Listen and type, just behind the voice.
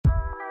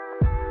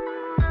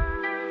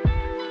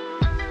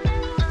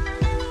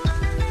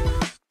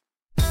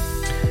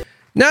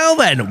Now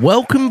then,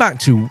 welcome back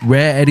to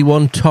Rare Eddie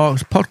One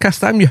Talks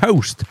podcast. I'm your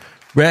host,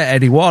 Rare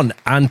Eddie One,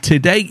 and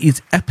today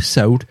is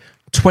episode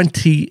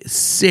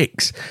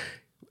 26.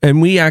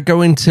 And we are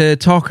going to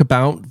talk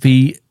about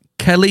the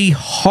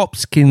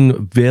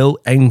Kelly-Hopkinsville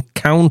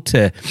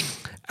encounter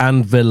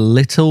and the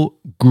little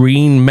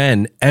green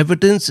men,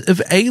 evidence of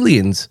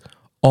aliens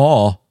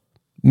or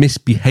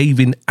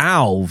misbehaving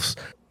elves.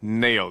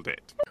 Nailed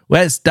it.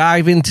 Let's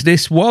dive into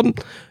this one.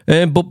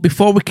 But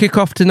before we kick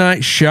off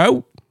tonight's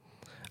show,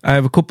 I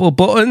have a couple of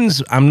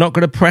buttons I'm not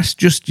going to press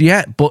just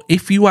yet, but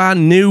if you are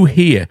new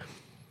here,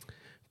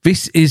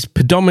 this is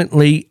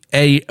predominantly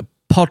a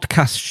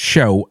podcast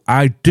show.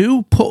 I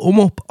do put them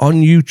up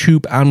on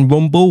YouTube and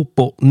Rumble,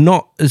 but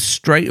not as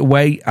straight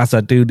away as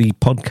I do the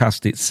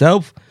podcast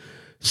itself.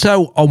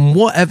 So on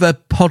whatever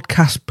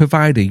podcast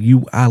provider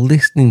you are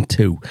listening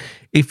to,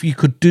 if you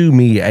could do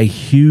me a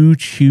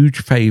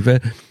huge favor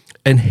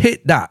and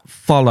hit that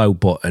follow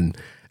button,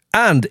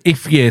 and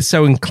if you're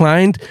so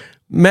inclined,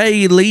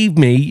 may leave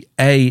me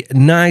a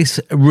nice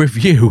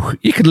review.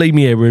 You could leave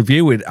me a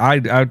review.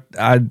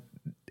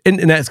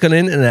 Internet's going to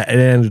internet at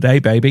the end of the day,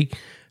 baby.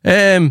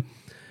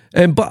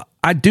 But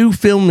I do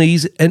film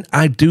these and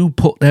I do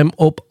put them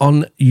up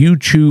on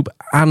YouTube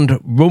and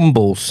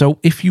Rumble. So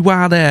if you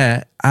are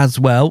there as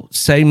well,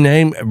 same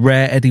name,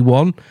 Rare Eddie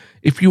One.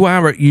 If you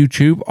are at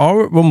YouTube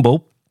or at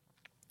Rumble,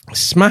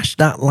 smash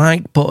that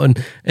like button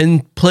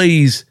and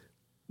please,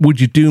 would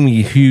you do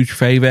me a huge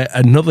favour?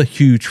 Another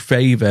huge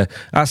favour.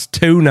 That's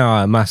two now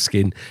I'm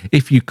asking.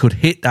 If you could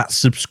hit that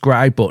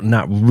subscribe button,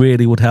 that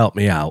really would help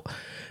me out.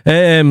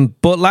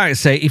 But like I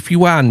say, if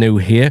you are new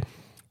here,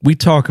 we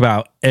talk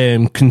about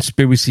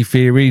conspiracy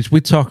theories.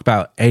 We talk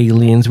about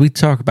aliens. We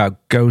talk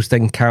about ghost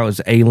encounters,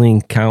 alien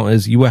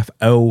encounters,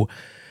 UFO,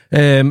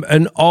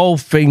 and all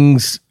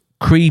things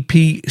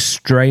creepy,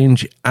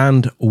 strange,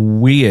 and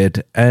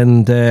weird.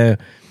 And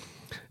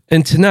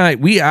tonight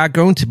we are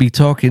going to be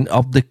talking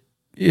of the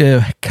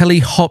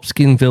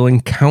Kelly-Hopkinsville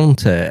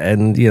encounter,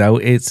 and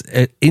it's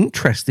an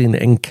interesting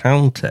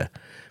encounter,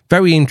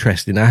 very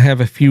interesting. I have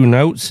a few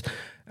notes.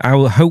 I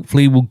will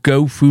hopefully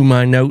go through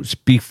my notes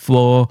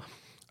before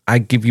I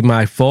give you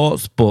my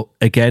thoughts, but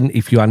again,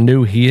 if you are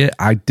new here,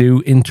 I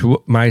do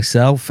interrupt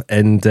myself,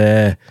 and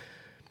I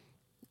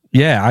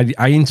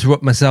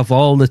interrupt myself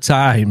all the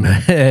time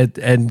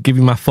and give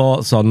you my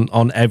thoughts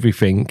on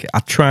everything. I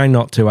try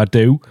not to, I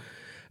do.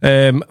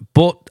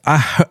 But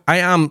I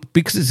am,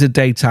 because it's a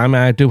daytime,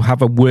 I do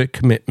have a work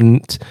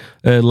commitment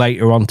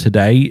later on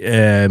today.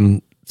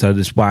 So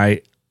that's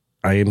why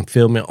I am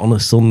filming on a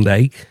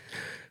Sunday.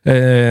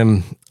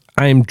 I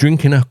am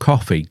drinking a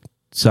coffee.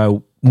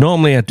 So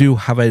normally I do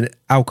have an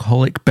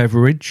alcoholic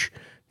beverage,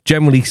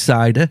 generally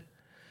cider.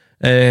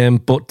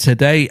 But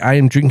today I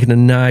am drinking a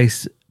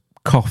nice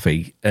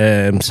coffee.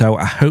 So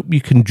I hope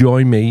you can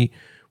join me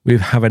with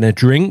having a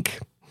drink,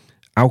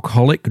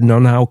 alcoholic,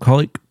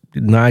 non-alcoholic,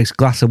 nice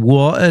glass of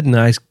water,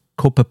 nice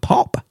cup of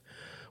pop,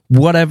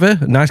 whatever,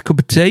 a nice cup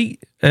of tea.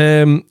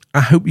 I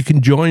hope you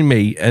can join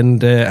me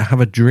and have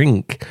a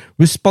drink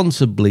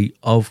responsibly,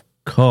 of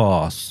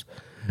course.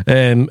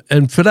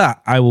 And for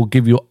that, I will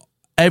give you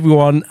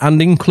everyone,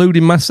 and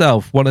including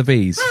myself, one of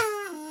these.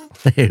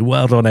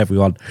 Well done,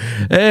 everyone.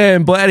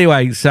 But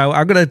anyway, so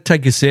I'm going to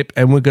take a sip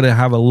and we're going to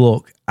have a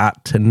look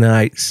at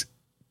today's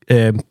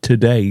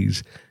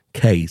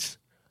case.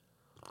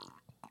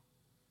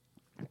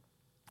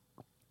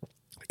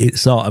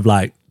 It's sort of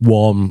like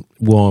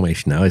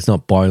warmish now. It's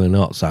not boiling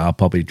hot, so I'll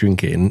probably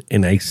drink it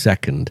in a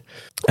second.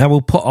 I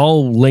will put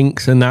all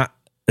links and that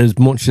as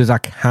much as I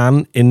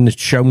can in the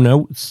show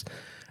notes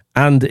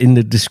and in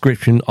the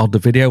description of the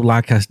video.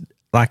 Like I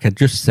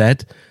just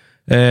said,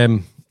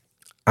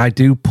 I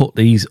do put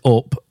these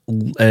up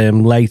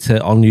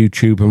later on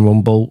YouTube and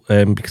Rumble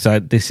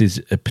because this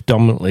is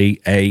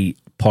predominantly a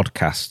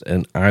podcast,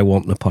 and I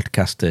want the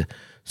podcast to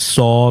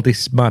soar.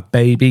 This is my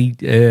baby.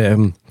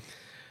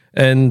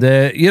 And,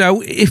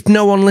 if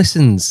no one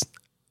listens,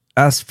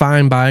 that's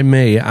fine by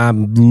me.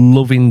 I'm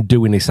loving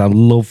doing this. I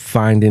love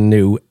finding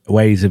new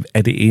ways of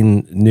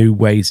editing, new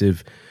ways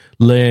of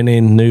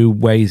learning, new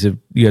ways of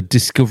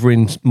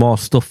discovering more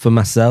stuff for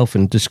myself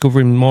and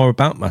discovering more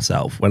about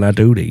myself when I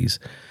do these.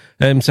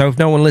 So if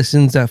no one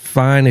listens, that's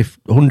fine. If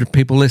 100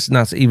 people listen,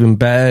 that's even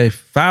better.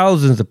 If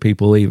thousands of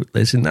people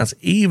listen, that's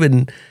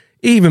even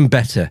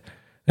better.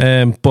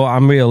 But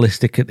I'm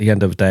realistic at the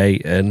end of the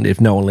day, and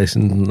if no one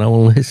listens, no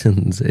one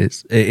listens.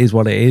 It is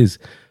what it is.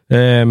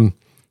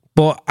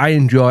 But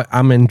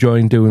I'm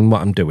enjoying doing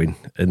what I'm doing,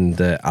 and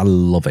I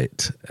love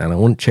it, and I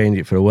wouldn't change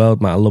it for the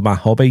world. I love my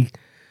hobby.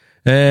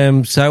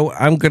 So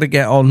I'm going to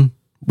get on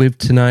with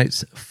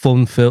today's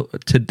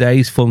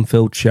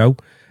fun-filled show,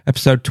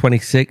 episode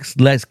 26.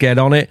 Let's get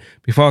on it.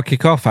 Before I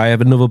kick off, I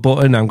have another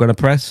button I'm going to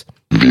press.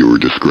 Viewer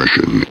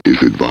discretion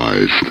is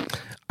advised.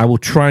 I will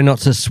try not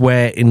to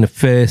swear in the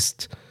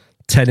first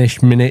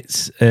 10-ish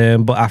minutes,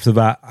 but after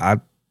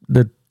that,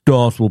 the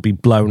doors will be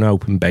blown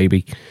open,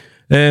 baby.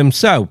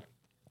 So,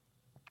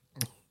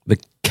 the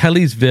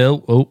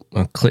Kelly-Hopkinsville... Oh,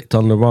 I clicked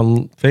on the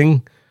wrong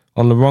thing,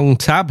 on the wrong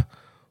tab.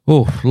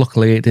 Oh,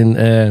 luckily it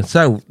didn't.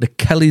 So, the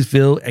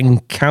Kelly'sville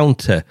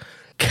encounter.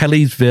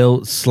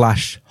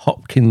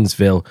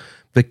 Kelly'sville/Hopkinsville.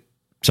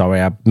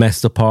 Sorry, I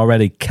messed up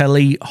already.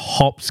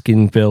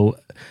 Kelly-Hopkinsville.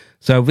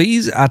 So,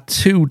 these are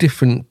two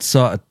different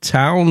sort of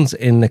towns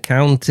in the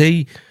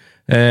county.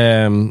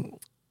 I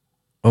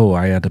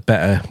had a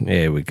better...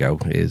 Here we go.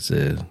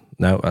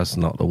 No, that's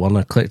not the one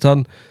I clicked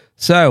on.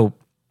 So,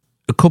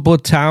 a couple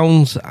of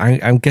towns,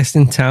 I'm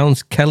guessing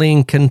towns, Kelly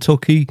in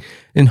Kentucky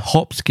and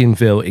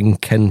Hopkinsville in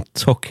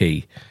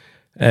Kentucky.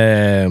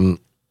 And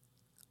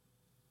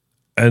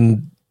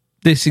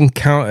this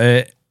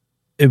encounter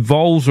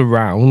evolves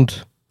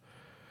around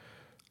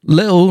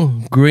little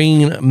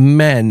green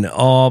men,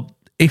 or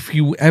if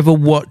you ever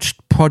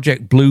watched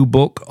Project Blue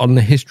Book on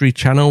the History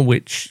Channel,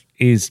 which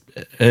is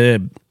a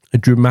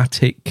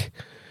dramatic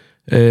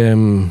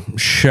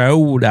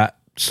show that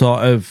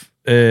sort of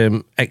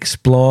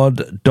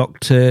explored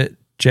Dr.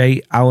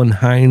 J. Allen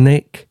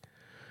Hynek.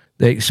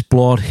 They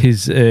explored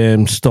his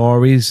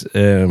stories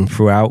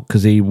throughout,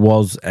 because he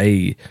was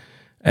a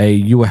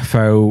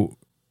UFO.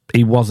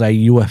 He was a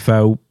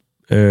UFO.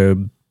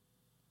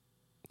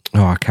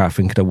 I can't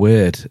think of the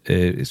word.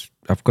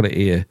 I've got it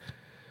here.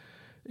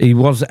 He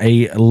was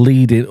a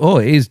leading...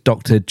 it is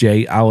Dr.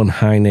 J. Allen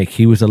Hynek.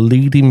 He was a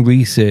leading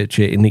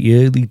researcher in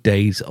the early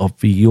days of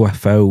the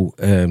UFO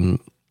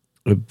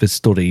the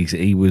studies.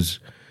 He was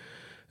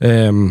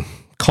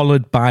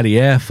collared by the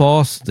Air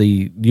Force,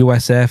 the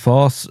US Air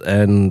Force,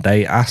 and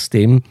they asked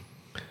him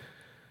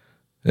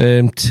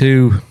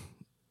to,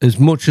 as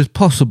much as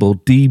possible,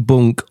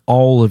 debunk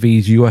all of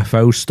these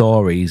UFO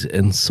stories,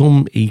 and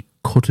some he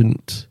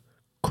couldn't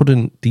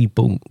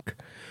debunk.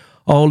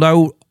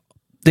 Although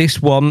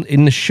this one,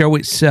 in the show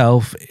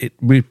itself, it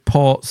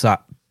reports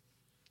that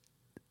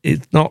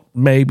it's not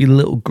maybe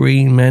little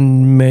green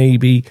men,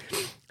 maybe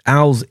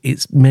owls,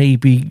 it's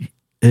maybe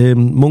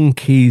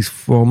monkeys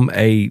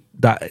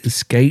that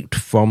escaped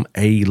from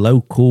a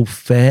local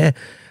fair.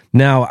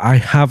 Now, I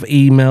have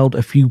emailed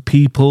a few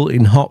people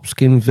in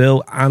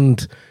Hopkinsville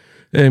and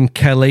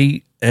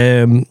Kelly,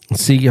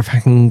 see if I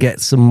can get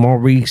some more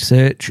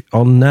research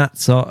on that,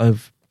 sort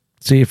of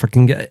see if I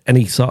can get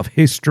any sort of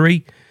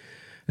history.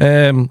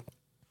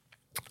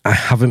 I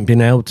haven't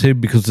been able to,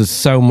 because there's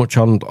so much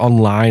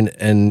online,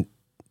 and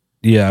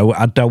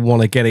I don't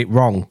want to get it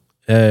wrong,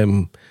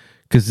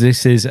 because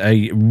this is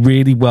a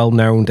really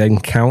well-known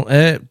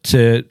encounter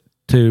to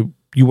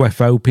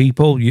UFO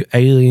people,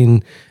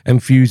 alien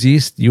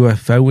enthusiasts,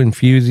 UFO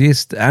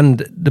enthusiasts,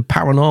 and the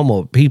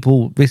paranormal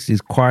people. This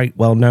is quite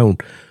well known,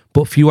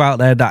 but for you out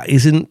there that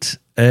isn't,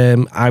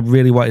 I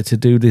really wanted to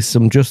do this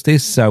some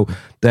justice, so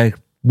there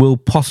will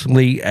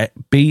possibly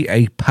be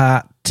a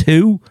part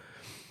 2.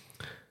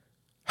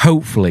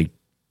 Hopefully,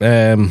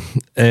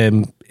 if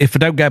they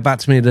don't get back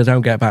to me, they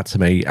don't get back to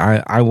me.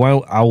 I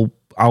won't. I'll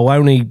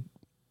only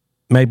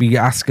maybe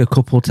ask a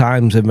couple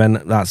times, and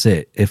then that's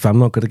it. If I'm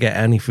not going to get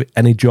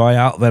any joy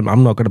out of them,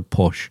 I'm not going to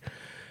push.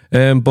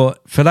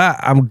 But for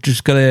that, I'm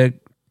just going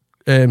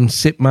to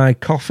sip my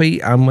coffee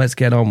and let's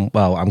get on.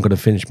 Well, I'm going to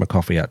finish my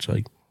coffee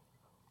actually,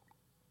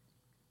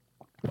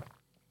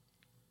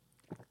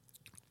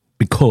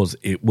 because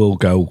it will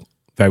go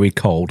very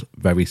cold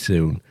very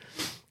soon.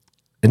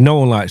 And no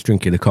one likes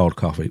drinking a cold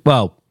coffee.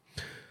 Well,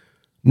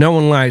 no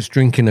one likes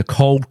drinking a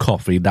cold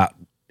coffee that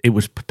it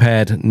was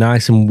prepared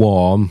nice and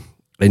warm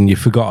and you've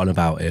forgotten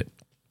about it.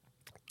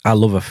 I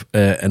love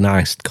an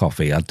iced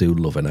coffee. I do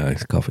love an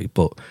iced coffee.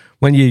 But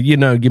when you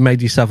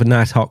made yourself a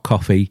nice hot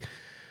coffee.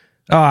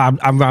 Oh,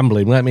 I'm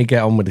rambling. Let me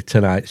get on with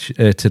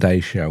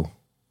today's show.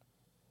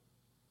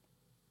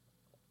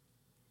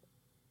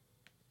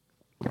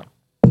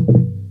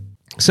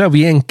 So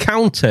the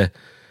encounter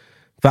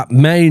that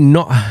may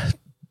not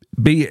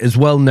be as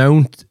well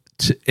known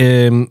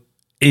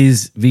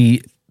is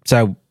the...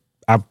 So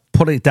I've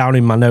put it down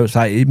in my notes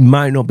that it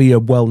might not be a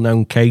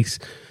well-known case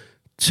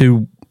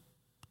to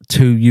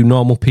you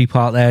normal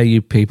people out there,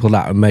 you people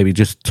that are maybe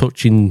just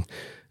touching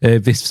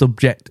this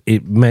subject.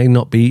 It may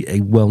not be a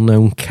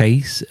well-known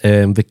case.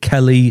 The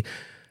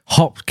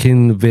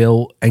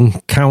Kelly-Hopkinsville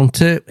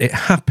encounter, it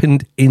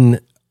happened in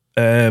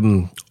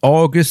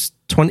August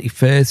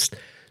 21st,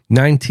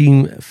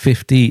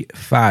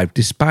 1955,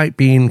 despite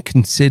being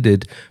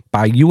considered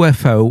by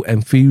UFO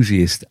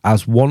enthusiasts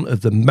as one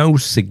of the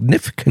most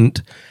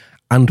significant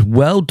and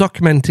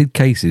well-documented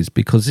cases,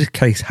 because this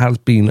case has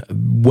been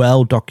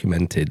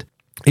well-documented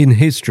in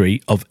history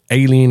of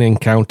alien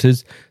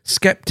encounters.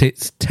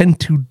 Skeptics tend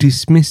to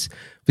dismiss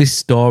this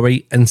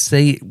story and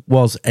say it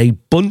was a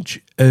bunch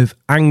of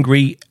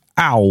angry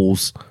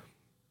owls.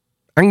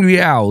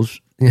 Angry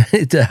owls.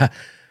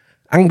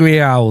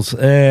 Angry owls.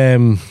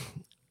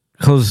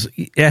 Because,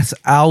 yes,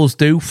 owls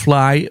do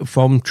fly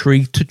from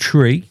tree to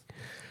tree.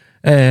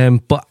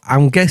 But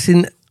I'm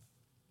guessing...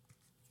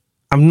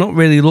 I'm not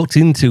really looked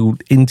into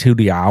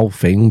the owl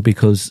thing,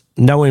 because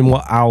knowing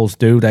what owls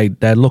do,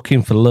 they're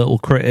looking for little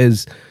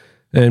critters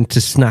to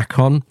snack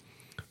on,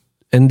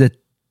 and the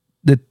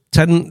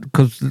tend,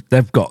 because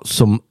they've got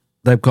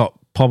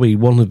probably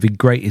one of the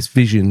greatest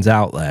visions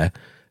out there.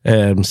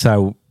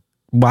 So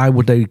why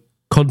would they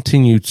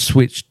continue to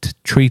switch to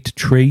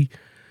tree?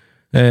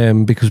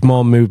 Because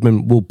more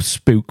movement will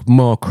spook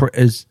more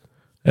critters.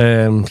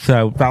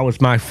 So that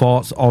was my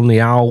thoughts on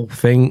the owl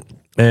thing.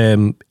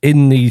 In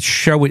the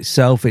show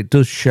itself, it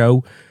does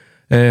show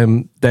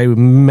they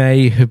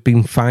may have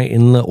been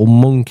fighting little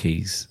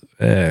monkeys.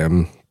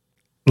 Like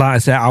I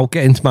said, I'll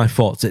get into my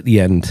thoughts at the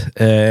end.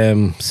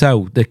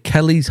 So the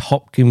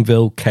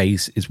Kelly-Hopkinsville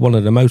case is one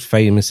of the most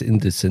famous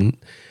incidents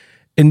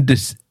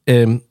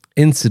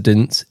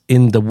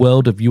in the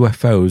world of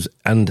UFOs,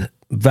 and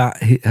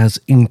that has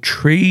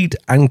intrigued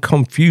and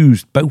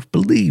confused both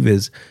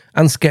believers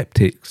and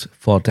skeptics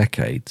for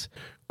decades.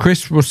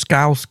 Chris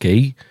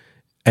Ruskowski,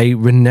 a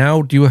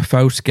renowned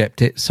UFO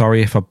skeptic,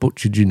 sorry if I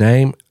butchered your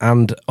name,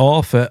 and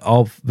author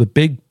of The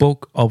Big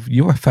Book of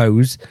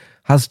UFOs,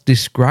 has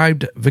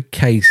described the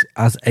case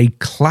as a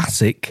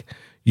classic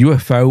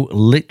UFO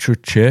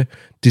literature.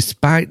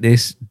 Despite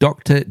this,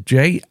 Dr.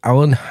 J.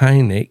 Allen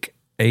Hynek,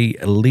 a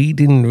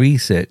leading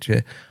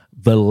researcher,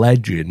 the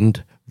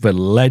legend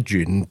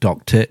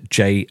Dr.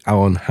 J.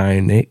 Allen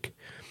Hynek,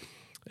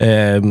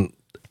 a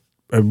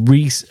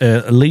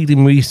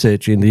leading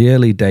researcher in the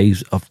early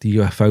days of the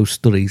UFO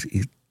studies,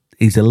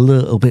 is a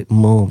little bit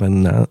more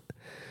than that.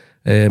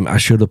 I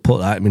should have put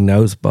that in my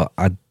notes, but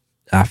I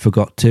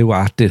forgot to.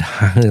 I did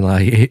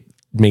highlight it,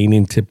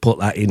 meaning to put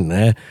that in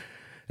there.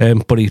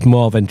 But he's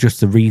more than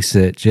just a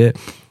researcher.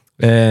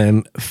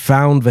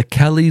 Found the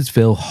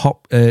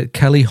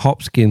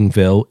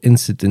Kelly-Hopkinsville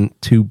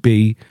incident to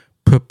be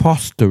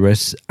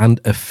preposterous and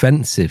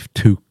offensive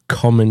to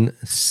common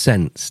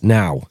sense.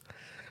 Now,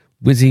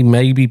 was he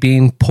maybe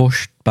being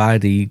pushed by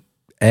the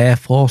Air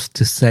Force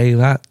to say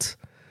that?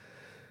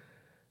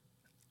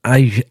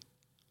 I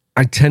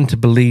tend to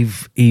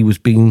believe he was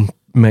being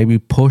maybe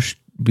pushed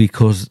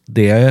because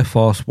the Air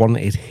Force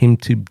wanted him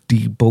to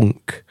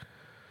debunk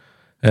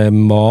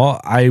more.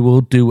 I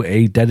will do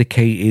a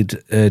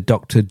dedicated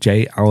Dr.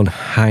 J. Allen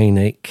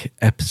Hynek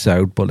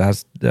episode, but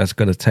that's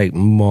going to take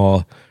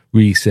more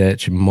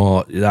research and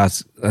more.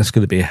 That's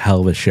going to be a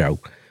hell of a show.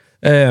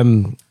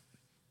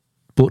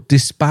 But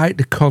despite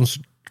the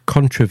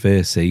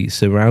controversy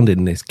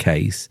surrounding this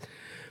case,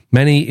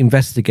 many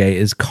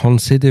investigators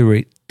consider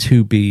it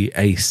to be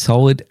a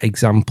solid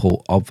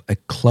example of a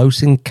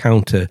close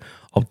encounter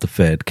of the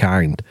third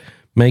kind,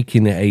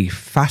 making it a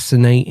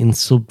fascinating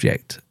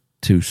subject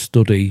to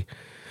study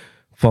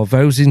for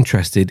those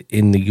interested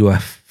in the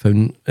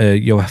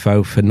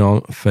UFO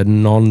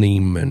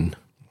phenomenon.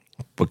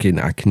 Fucking,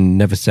 I can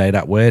never say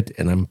that word,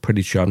 and I'm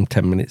pretty sure I'm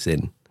 10 minutes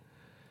in.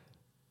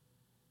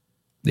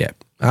 Yeah,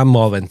 I'm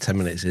more than 10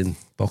 minutes in.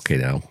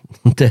 Fucking hell.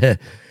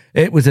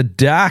 It was a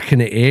dark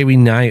and eerie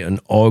night on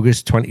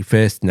August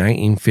 21st,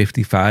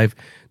 1955,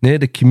 near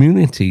the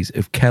communities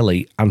of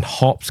Kelly and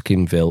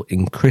Hopkinsville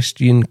in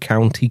Christian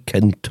County,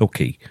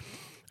 Kentucky.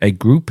 A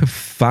group of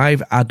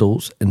 5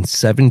 adults and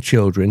 7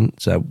 children,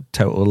 so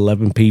total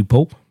 11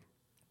 people,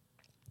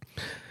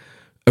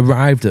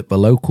 arrived at the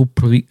local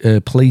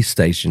police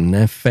station,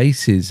 their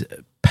faces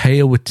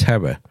pale with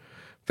terror.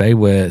 They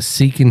were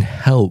seeking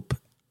help,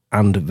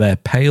 and their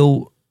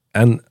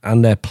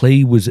their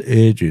plea was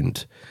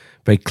urgent.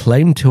 They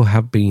claimed to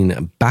have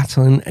been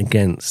battling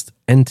against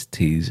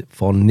entities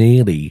for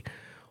nearly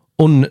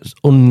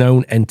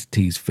unknown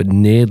entities for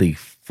nearly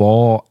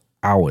 4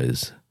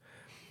 hours,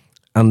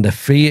 and the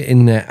fear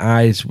in their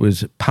eyes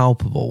was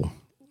palpable.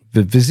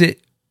 The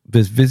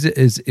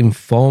visitors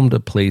informed the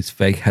police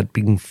they had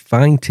been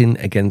fighting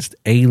against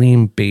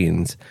alien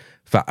beings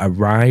that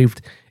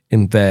arrived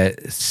in their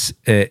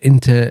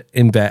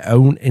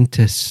own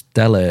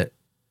interstellar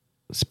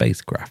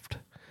spacecraft.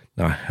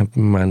 Now, I have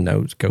in my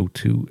notes, go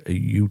to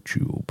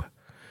YouTube.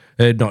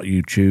 Not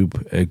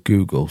YouTube,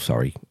 Google,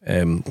 sorry.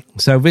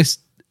 So this,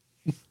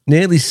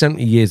 nearly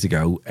 70 years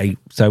ago,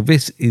 so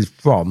this is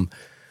from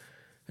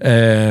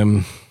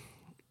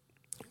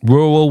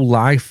Rural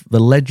Life,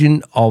 the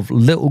legend of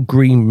little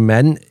green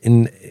men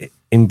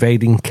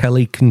invading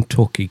Kelly,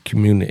 Kentucky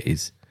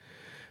communities.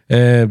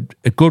 A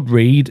good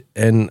read,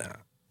 and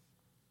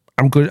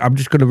I'm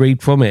just going to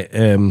read from it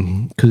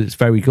because it's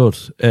very good.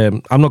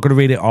 I'm not going to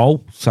read it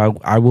all, so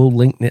I will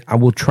link it. I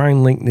will try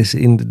and link this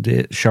in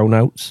the show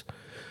notes.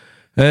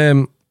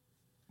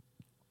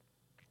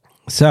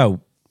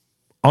 So,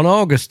 on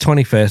August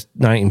 21st,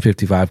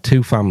 1955,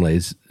 two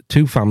families,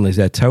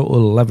 their total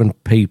 11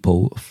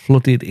 people,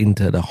 flooded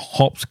into the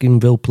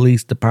Hopkinsville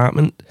Police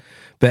Department.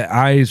 Their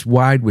eyes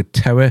wide with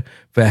terror.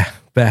 Their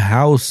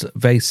house,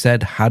 they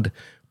said, had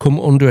come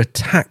under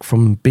attack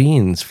from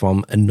beings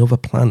from another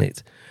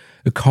planet.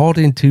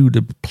 According to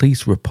the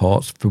police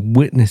reports from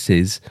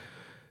witnesses,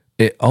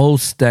 it all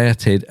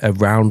started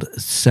around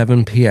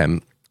 7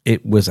 p.m.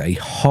 It was a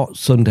hot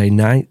Sunday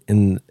night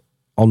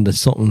on the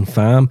Sutton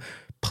farm.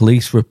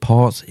 Police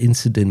reports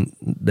incident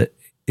that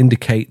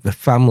indicate the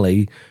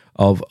family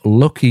of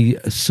Lucky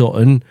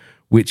Sutton,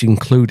 which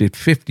included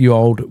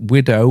 50-year-old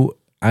widow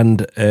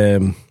and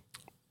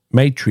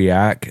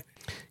matriarch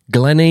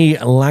Glennie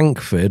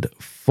Langford,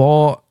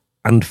 four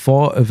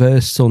of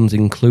her sons,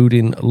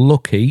 including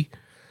Lucky,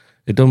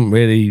 It doesn't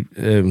really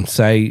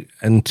say.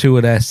 And two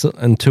of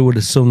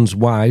the sons'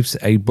 wives,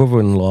 a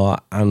brother-in-law,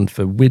 and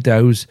for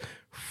widows,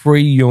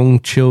 3 young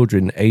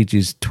children,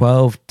 ages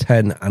 12,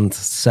 10, and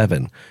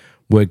 7,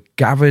 were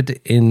gathered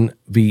in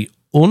the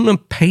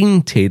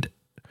unpainted.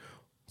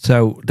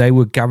 So they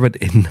were gathered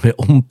in the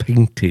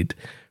unpainted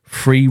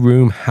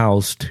 3-room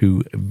house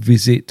to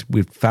visit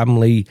with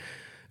family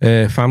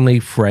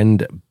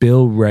friend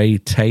Bill Ray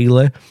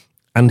Taylor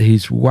and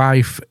his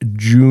wife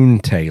June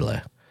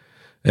Taylor.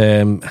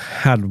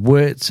 Had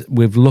worked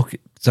with Lucky,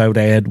 so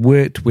they had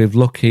worked with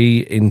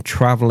Lucky in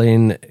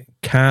traveling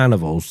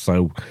carnivals.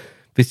 So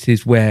this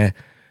is where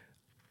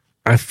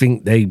I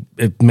think they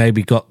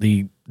maybe got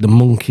the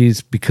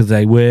monkeys, because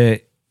they were.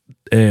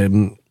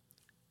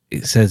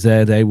 It says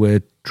there they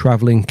were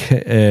traveling.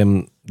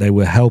 They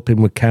were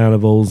helping with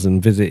carnivals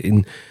and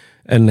visiting,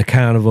 and the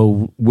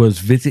carnival was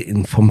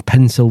visiting from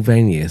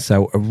Pennsylvania.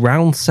 So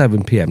around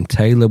 7 p.m.,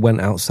 Taylor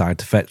went outside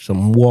to fetch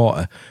some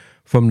water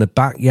from the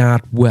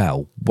backyard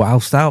well.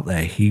 Whilst out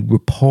there, he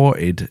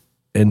reported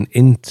an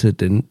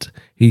incident.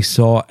 He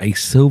saw a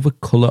silver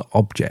colour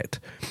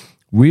object,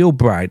 real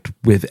bright,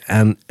 with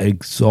an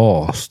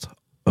exhaust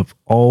of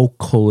all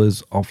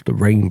colours of the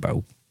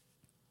rainbow.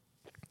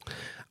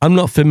 I'm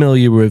not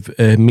familiar with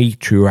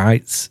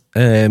meteorites.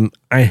 I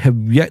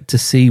have yet to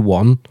see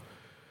one,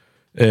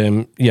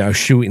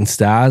 shooting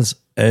stars.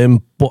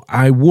 But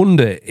I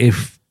wonder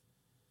if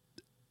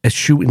a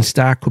shooting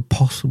star could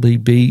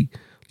possibly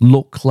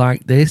look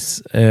like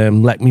this.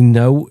 Let me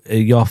know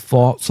your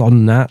thoughts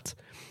on that.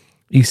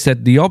 He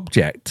said the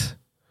object,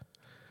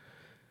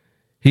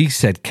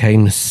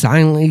 came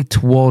silently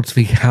towards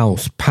the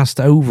house,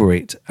 passed over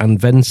it, and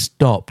then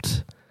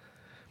stopped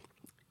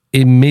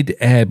in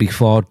mid-air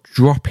before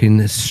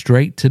dropping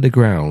straight to the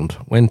ground.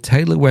 When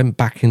Taylor went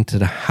back into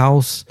the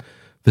house,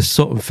 the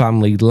Sutton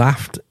family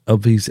laughed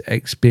of his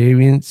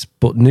experience,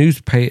 but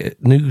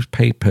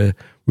newspaper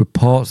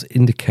reports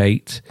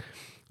indicate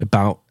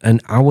about an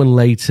hour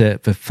later,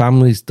 the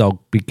family's dog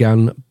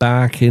began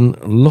barking.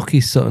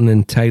 Lucky Sutton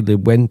and Taylor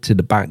went to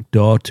the back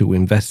door to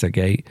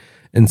investigate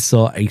and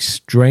saw a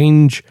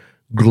strange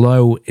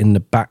glow in the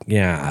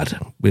backyard,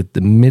 with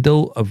the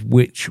middle of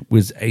which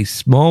was a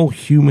small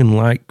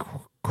human-like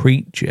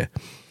creature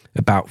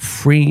about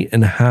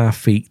 3.5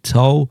 feet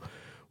tall,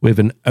 with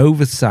an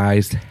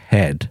oversized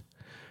head,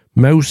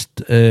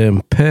 almost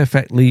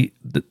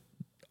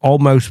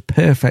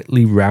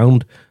perfectly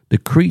round. The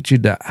creature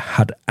that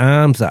had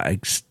arms that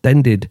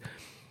extended,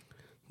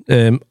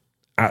 the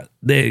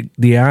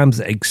arms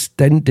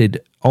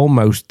extended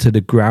almost to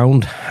the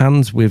ground,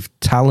 hands with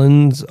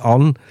talons,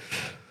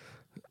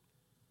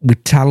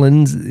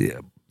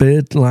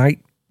 bird-like,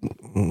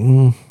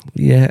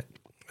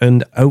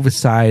 and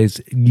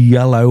oversized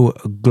yellow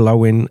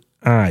glowing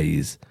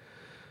eyes.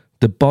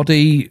 The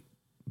body,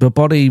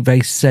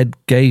 they said,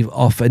 gave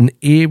off an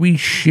eerie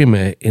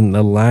shimmer in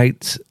the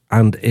light,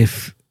 and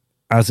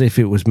as if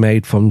it was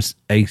made from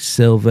a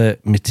silver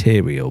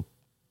material.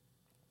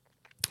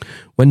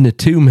 When the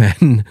two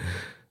men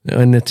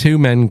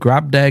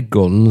grabbed their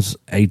guns,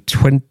 a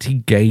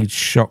 20-gauge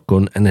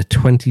shotgun and a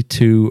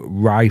 22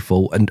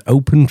 rifle, and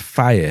opened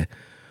fire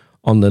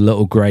on the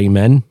little grey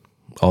men,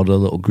 or the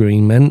little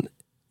green men,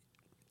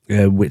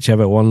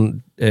 whichever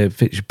one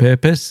fits your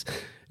purpose.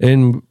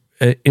 In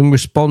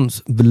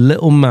response, the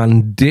little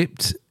man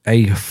dipped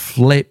a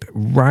flip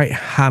right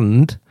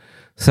hand.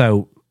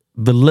 So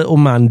the little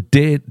man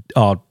did,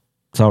 my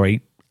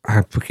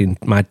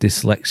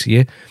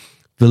dyslexia.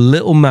 The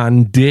little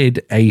man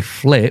did a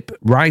flip,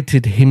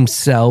 righted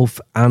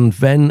himself, and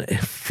then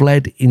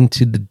fled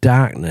into the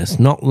darkness.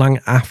 Not long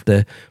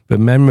after, the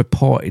men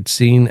reported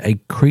seeing a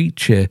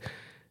creature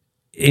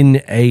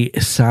in a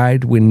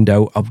side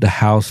window of the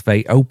house.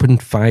 They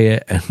opened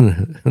fire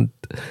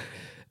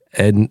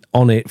and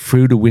on it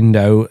through the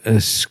window,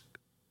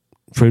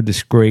 through the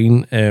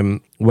screen,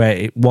 where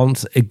it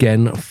once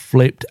again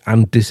flipped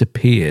and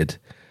disappeared.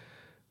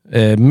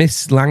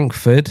 Miss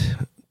Langford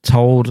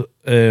told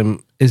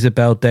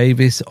Isabel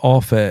Davis,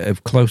 author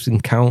of Close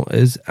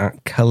Encounters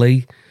at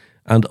Kelly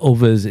and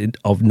others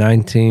of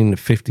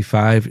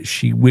 1955,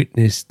 she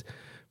witnessed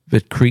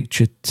the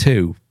creature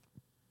too.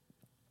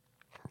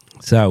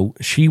 So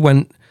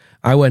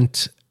I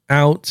went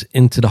out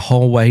into the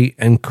hallway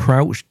and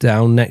crouched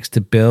down next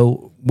to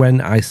Bill. When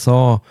I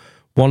saw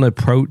one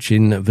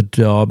approaching the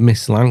door,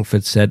 Miss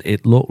Langford said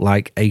it looked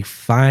like a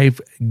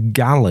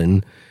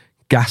 5-gallon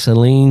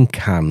gasoline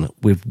can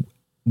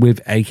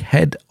with a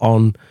head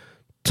on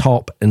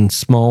top and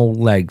small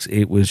legs.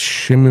 It was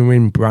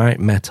shimmering bright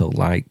metal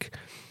like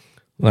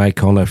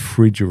on a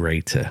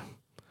refrigerator.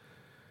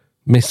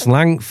 Miss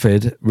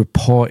Langford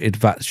reported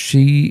that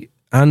she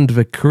and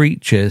the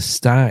creature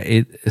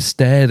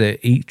stared at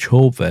each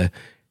other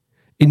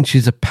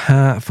inches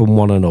apart from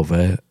one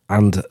another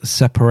and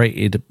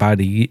separated by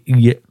the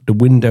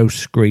window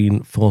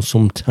screen for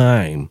some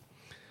time.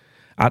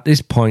 At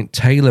this point,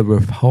 Taylor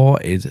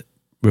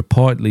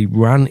reportedly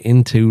ran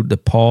into the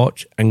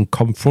porch and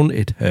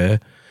confronted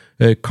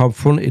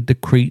the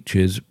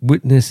creatures.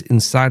 Witness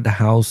inside the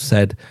house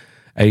said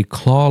A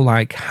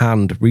claw-like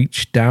hand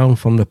reached down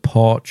from the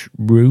porch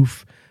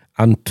roof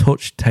and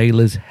touched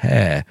Taylor's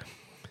hair.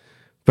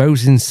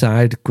 Those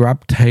inside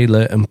grabbed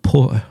Taylor and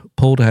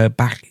pulled her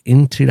back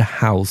into the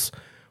house,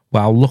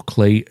 while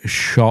luckily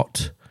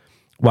shot.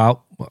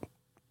 Well,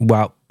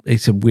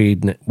 it's a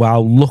weird.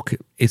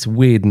 It's a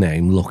weird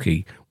name,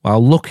 Lucky.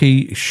 While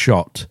Lucky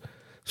shot,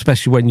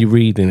 especially when you're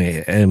reading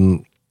it,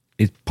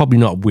 it's probably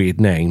not a weird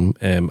name.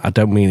 I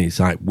don't mean it's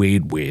like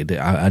weird.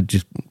 I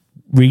just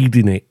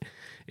reading it.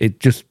 It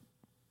just,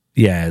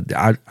 yeah.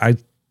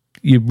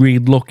 You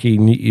read Lucky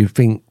and you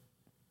think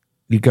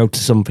you go to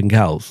something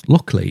else.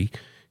 Luckily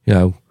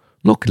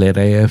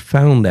they have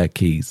found their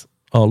keys.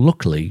 Or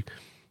luckily,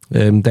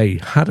 they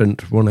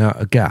hadn't run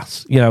out of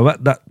gas.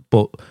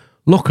 But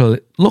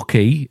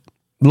Lucky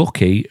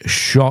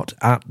shot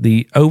at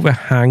the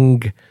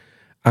overhang,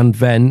 and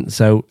then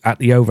at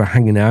the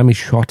overhanging arm, he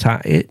shot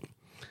at it,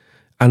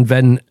 and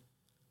then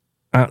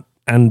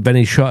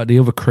he shot at the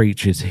other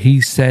creatures.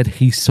 He said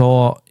he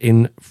saw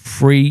in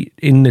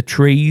the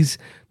trees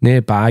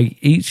nearby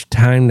each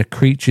time the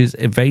creatures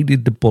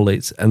evaded the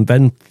bullets and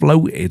then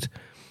floated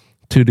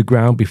to the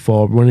ground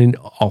before running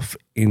off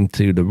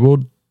into the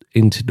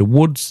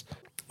woods.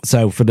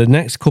 So for the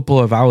next couple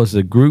of hours,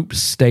 the group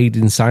stayed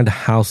inside the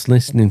house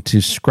listening to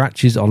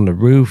scratches on the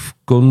roof,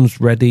 guns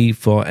ready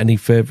for any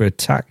further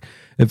attack.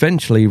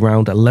 Eventually,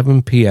 around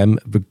 11 p.m.,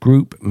 the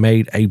group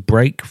made a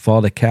break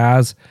for the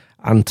cars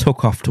and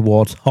took off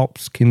towards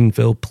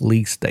Hopkinsville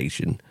police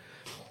station.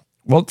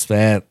 Once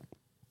there,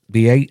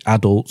 the 8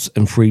 adults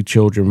and 3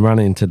 children ran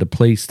into the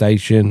police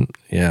station,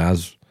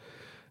 and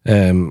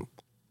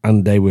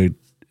they were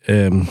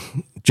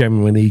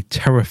genuinely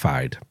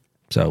terrified.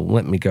 So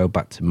let me go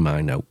back to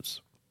my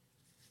notes.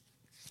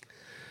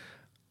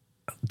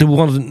 There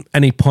wasn't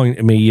any point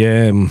in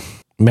me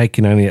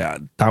making any.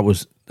 That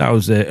was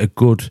a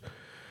good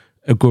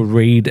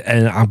read,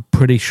 and I'm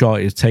pretty sure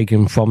it's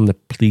taken from the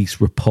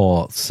police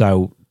report.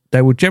 So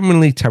they were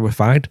genuinely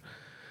terrified.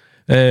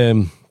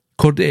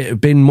 Could it have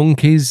been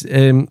monkeys?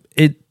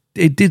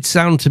 It did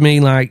sound to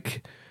me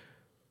like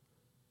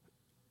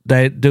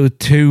there were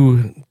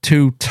two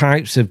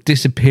types of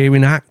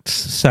disappearing acts.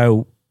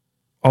 So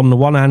on the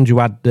one hand, you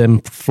had them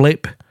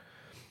flip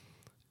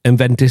and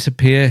then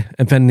disappear,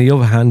 and then the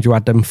other hand, you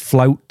had them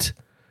float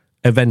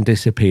and then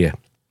disappear.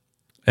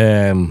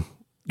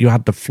 You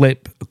had the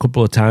flip a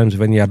couple of times,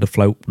 and then you had the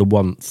float the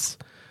once.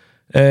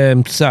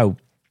 So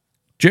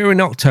during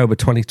October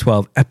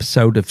 2012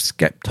 episode of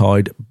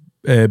Skeptoid,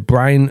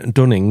 Brian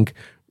Dunning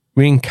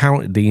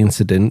recounted the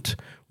incident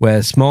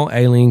where small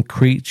alien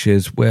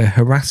creatures were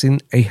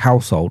harassing a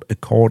household.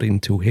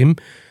 According to him,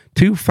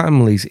 2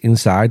 families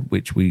inside,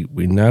 which we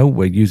know,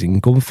 were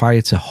using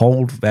gunfire to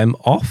hold them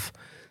off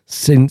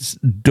since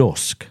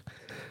dusk.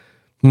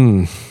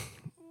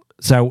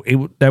 So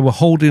they were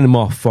holding them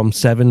off from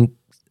 7,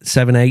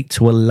 8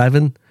 to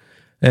 11.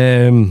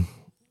 The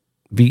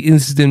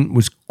incident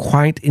was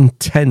quite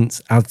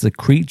intense as the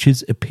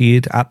creatures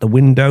appeared at the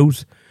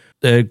windows,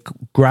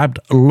 grabbed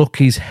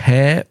Lucky's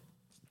hair,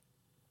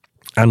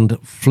 and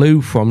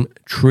flew from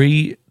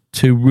tree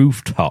to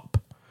rooftop.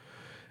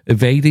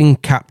 Evading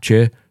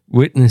capture,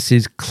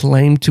 witnesses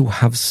claim to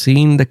have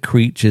seen the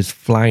creatures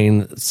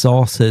flying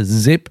saucers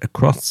zip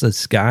across the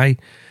sky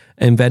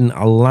and then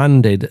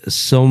landed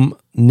some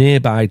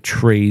nearby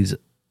trees.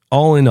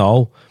 All in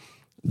all,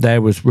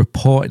 there was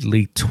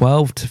reportedly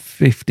 12 to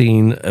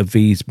 15 of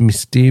these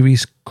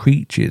mysterious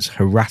creatures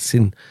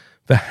harassing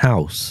the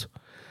house.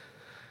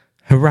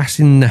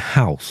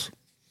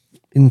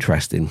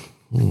 Interesting.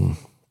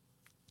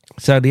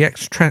 So the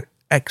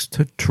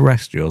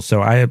extraterrestrials.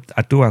 So I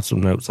do have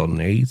some notes on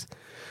these.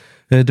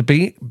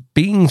 The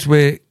beings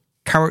were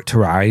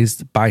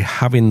characterized by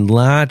having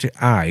large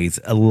eyes,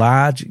 a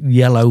large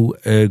yellow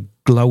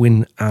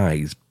glowing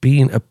eyes,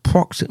 being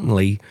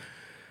approximately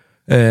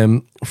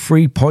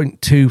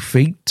 3.2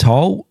 feet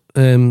tall,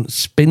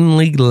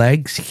 spindly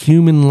legs,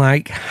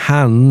 human-like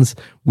hands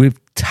with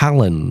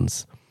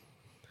talons,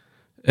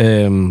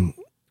 with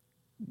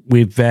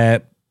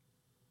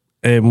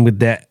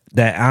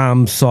their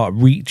arms sort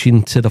of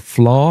reaching to the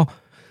floor.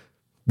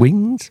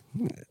 Wings?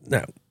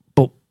 No,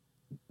 but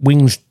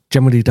wings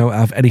generally don't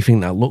have anything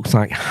that looks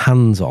like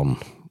hands on.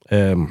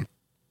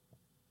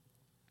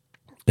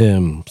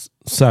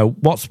 So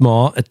what's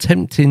more,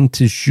 attempting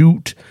to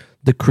shoot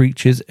the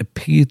creatures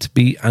appeared to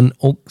be an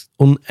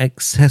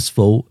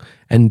unsuccessful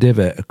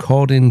endeavour.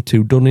 According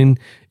to Dunning,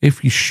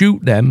 if you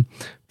shoot them,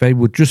 they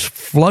would just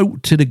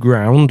float to the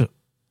ground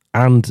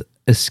and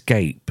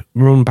escape,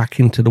 run back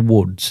into the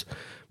woods.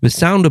 The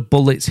sound of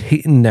bullets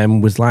hitting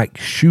them was like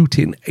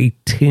shooting a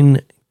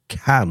tin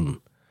can.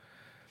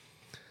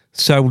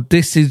 So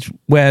this is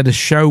where the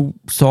show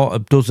sort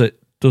of does a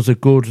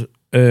good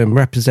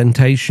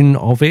representation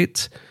of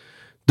it.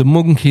 The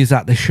monkeys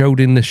that they showed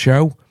in the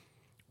show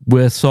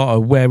were sort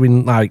of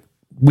wearing like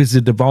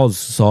Wizard of Oz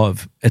sort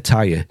of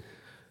attire.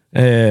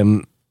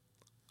 I'm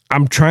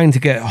trying to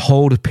get a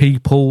hold of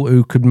people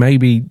who could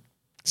maybe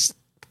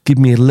give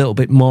me a little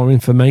bit more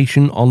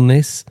information on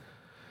this.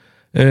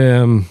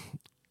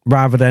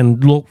 rather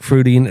than look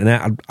through the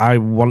internet, I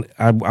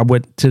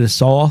went to the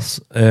source,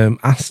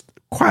 asked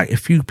quite a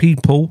few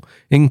people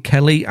in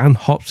Kelly and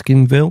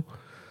Hopkinsville,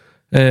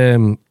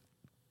 and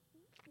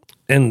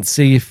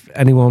see if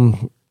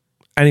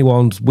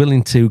anyone's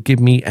willing to give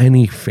me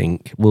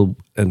anything. Well,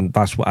 and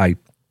that's why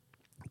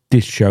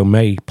this show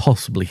may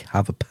possibly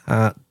have a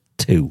part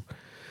 2.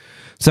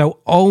 So,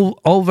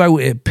 although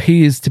it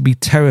appears to be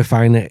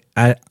terrifying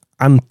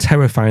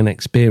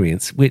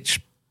experience,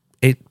 which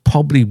it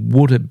probably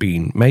would have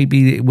been.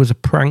 Maybe it was a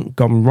prank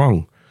gone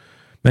wrong.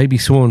 Maybe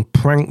someone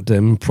pranked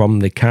them from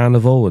the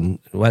carnival and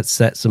let's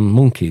set some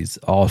monkeys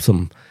or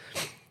some...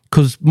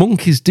 Because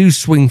monkeys do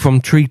swing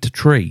from tree to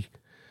tree.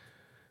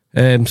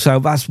 So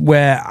that's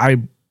where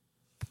I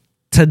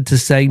tend to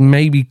say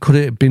maybe could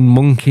it have been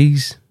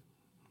monkeys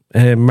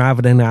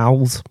rather than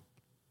owls?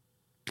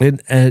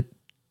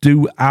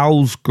 Do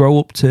owls grow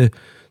up to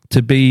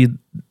be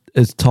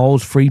as tall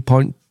as 3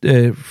 foot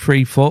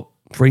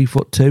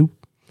 2?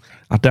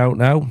 I don't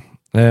know.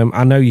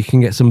 I know you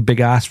can get some big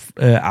ass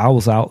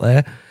owls out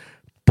there,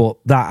 but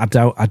that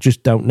I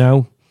just don't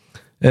know.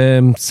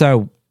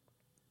 So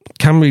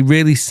can we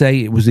really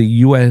say it was a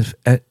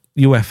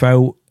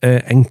UFO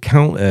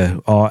encounter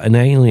or an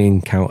alien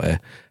encounter?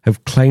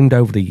 Have claimed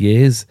over the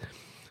years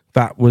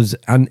that was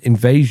an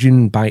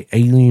invasion by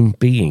alien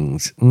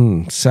beings.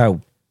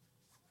 So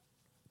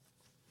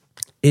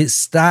it's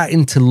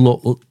starting to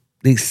look.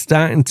 It's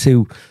starting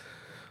to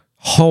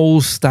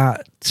holes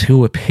start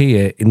to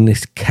appear in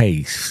this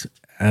case,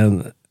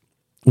 and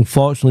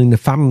unfortunately the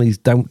families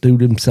don't do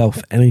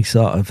themselves any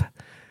sort of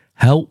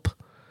help.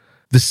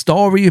 The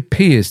story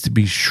appears to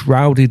be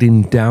shrouded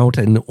in doubt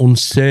and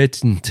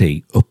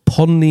uncertainty.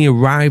 Upon the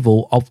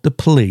arrival of the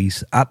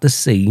police at the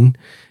scene,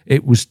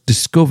 it was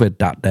discovered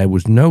that there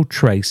was no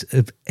trace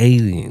of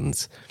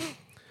aliens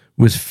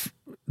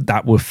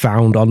that were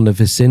found on the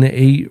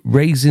vicinity,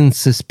 raising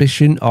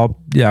suspicion about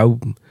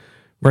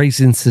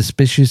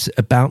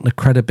the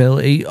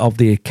credibility of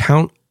the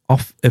account.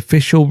 Of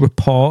official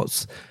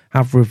reports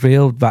have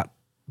revealed that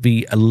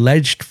the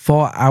alleged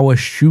 4-hour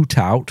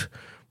shootout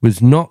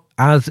was not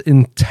as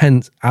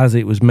intense as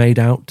it was made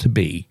out to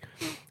be,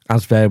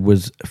 as there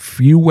was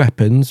few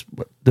weapons.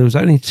 There was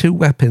only 2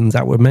 weapons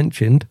that were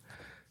mentioned,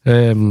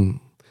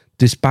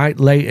 despite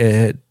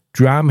later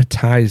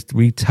dramatized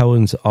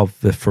retellings of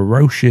the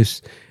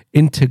ferocious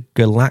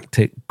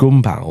intergalactic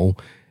gun battle.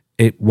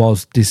 It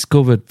was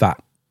discovered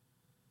that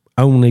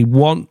only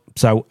one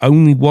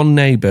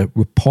neighbor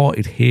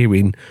reported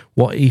hearing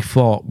what he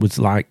thought was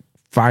like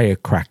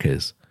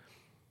firecrackers.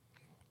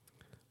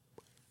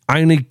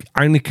 I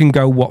only can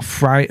go what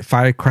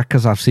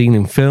firecrackers I've seen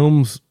in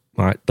films,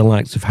 like the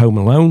likes of Home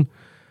Alone.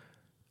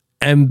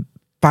 And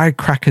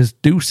firecrackers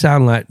do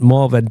sound like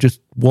more than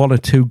just 1 or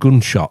 2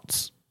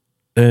 gunshots.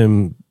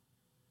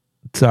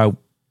 So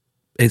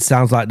it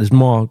sounds like there's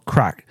more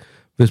crack.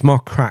 There's more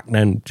crack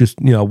than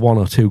just 1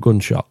 or 2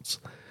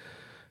 gunshots.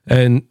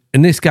 And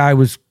this guy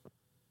was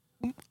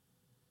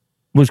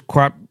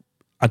quite...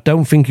 I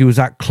don't think he was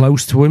that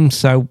close to him,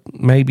 so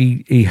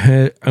maybe he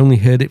only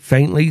heard it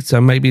faintly,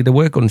 so maybe there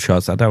were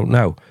gunshots, I don't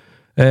know.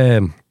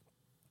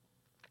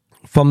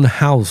 From the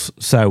house,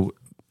 so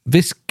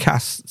this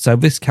cast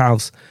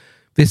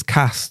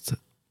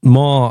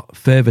more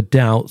further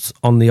doubts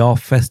on the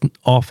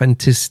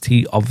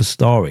authenticity of the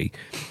story.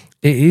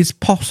 It is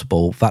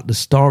possible that the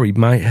story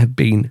might have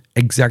been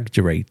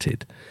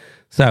exaggerated.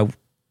 So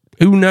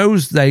who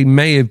knows, they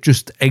may have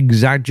just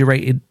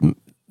exaggerated.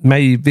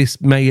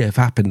 This may have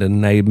happened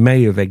and they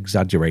may have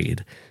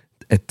exaggerated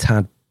a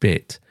tad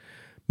bit.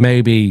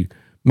 Maybe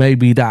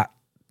that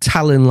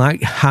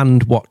talon-like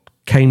hand what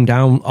came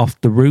down off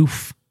the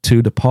roof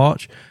to the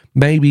porch,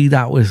 maybe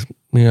that was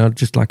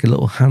just like a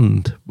little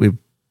hand with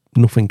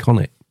nothing on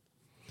it.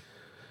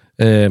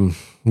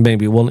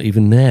 Maybe it wasn't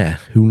even there.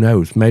 Who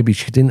knows? Maybe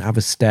she didn't have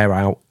a stare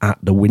out at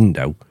the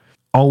window.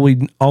 All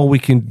we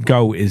can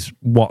go is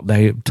what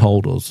they have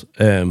told us.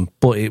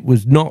 But it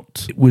was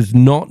not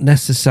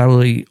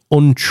necessarily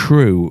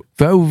untrue.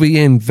 Though the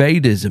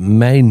invaders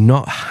may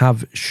not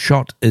have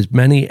shot as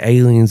many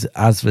aliens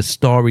as the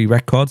story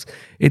records,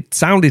 it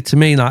sounded to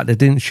me like they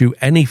didn't shoot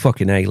any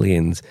fucking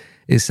aliens.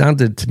 It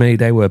sounded to me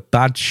they were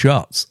bad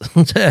shots.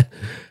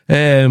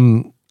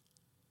 On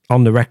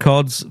the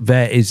records,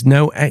 there is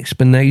no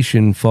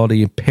explanation for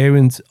the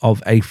appearance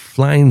of a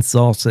flying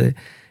saucer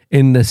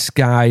in the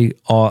sky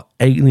or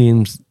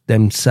aliens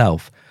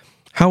themselves.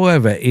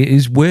 However, it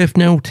is worth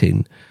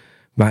noting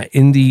that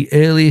in the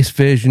earliest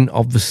version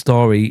of the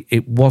story,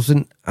 it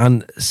wasn't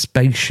a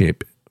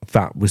spaceship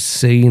that was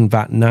seen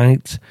that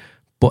night,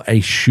 but a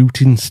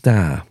shooting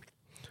star.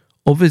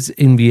 Others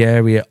in the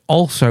area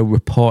also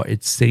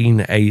reported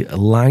seeing a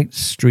light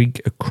streak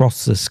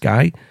across the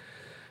sky,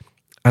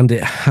 and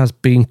it has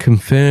been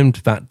confirmed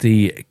that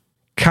the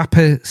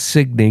Kappa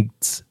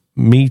Cygnis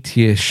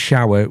meteor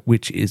shower,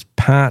 which is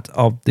part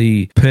of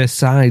the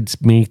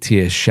Perseids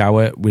meteor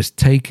shower, was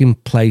taking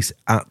place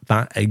at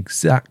that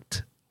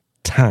exact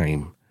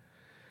time.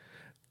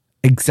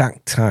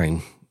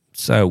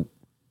 So,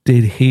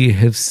 did he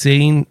have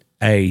seen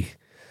a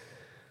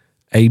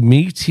a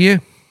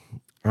meteor.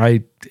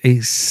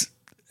 It's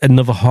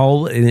another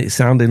hole, and it's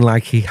sounding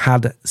like he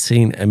had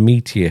seen a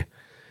meteor.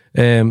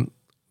 There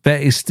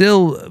is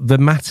still the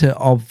matter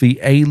of the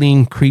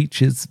alien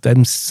creatures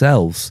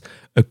themselves.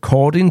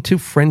 According to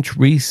French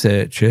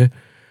researcher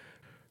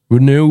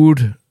Renaud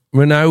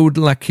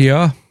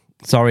Lacour,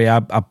 sorry, I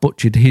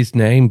butchered his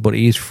name, but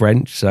he is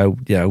French, so,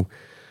 what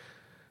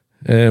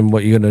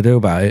are you going to do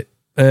about it?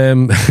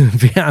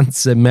 The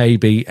answer may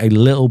be a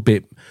little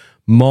bit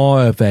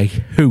more of a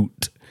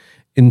hoot.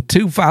 In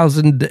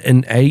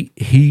 2008,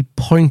 he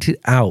pointed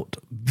out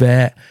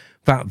that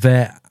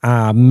there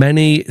are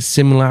many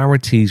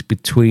similarities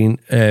between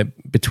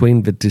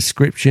the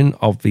description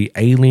of the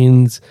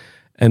aliens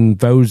and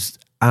those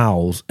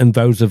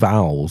of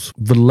owls.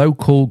 The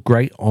local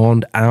great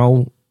horned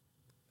owl,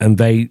 and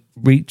they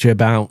reach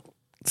about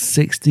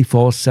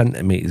 64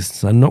 centimeters,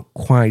 so not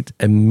quite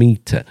a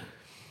meter.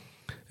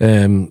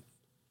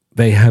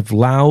 They have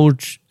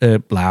large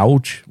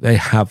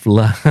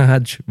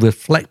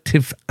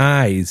reflective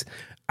eyes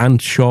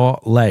and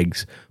short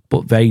legs,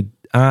 but they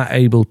are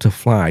able to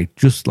fly,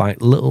 just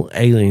like little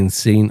aliens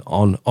seen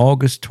on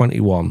August the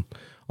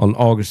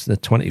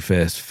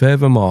 21st.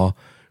 Furthermore,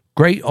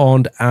 great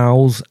horned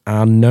owls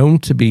are known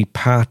to be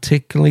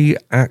particularly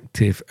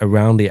active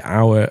around the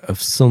hour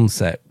of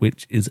sunset,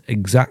 which is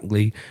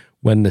exactly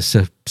when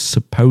the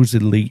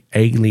supposedly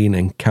alien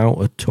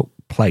encounter took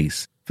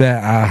place. There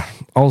are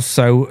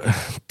also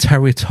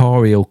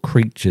territorial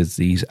creatures,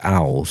 these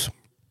owls.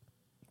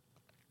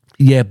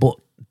 Yeah, but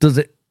does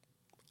it...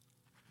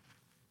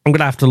 I'm going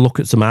to have to look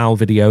at some owl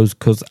videos,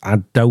 because I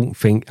don't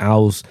think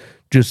owls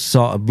just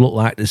sort of look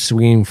like they're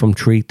swinging from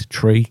tree to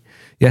tree.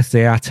 Yes,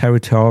 they are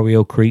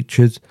territorial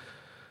creatures,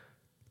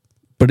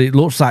 but it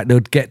looks like they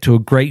would get to a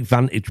great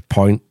vantage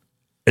point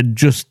and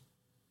just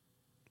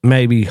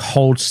maybe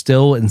hold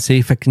still and see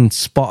if I can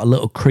spot a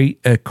little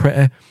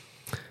critter.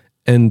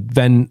 And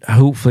then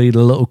hopefully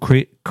the little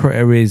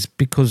critter is,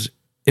 because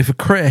if a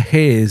critter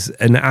hears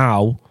an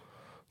owl,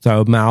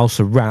 so a mouse,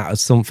 a rat or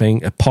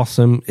something, a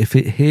possum, if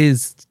it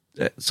hears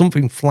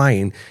something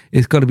flying,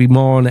 it's got to be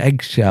more on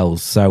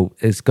eggshells. So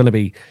it's going to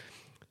be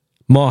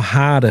more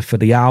harder for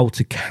the owl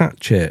to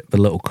catch it, the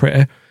little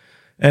critter.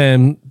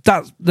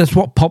 That's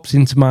what pops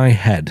into my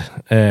head.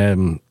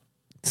 And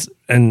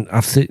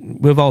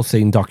we've all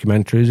seen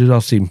documentaries. We've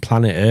all seen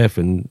Planet Earth,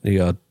 and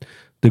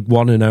the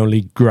one and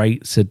only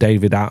great Sir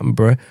David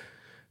Attenborough.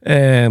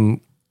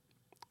 And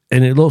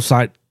it looks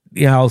like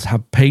the owls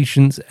have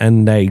patience,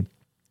 and they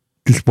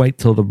just wait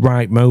till the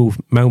right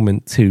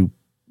moment to,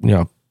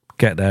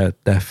 get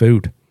their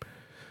food.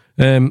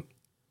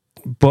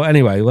 But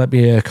anyway, let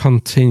me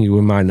continue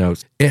with my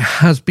notes. It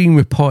has been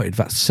reported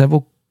that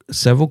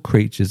several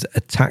creatures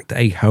attacked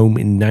a home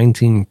in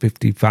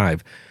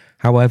 1955.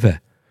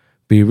 However,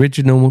 the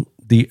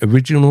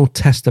original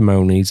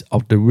testimonies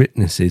of the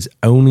witnesses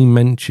only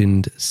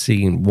mentioned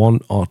seeing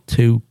one or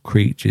two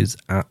creatures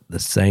at the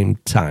same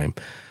time.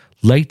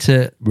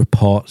 Later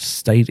reports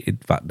stated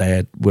that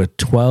there were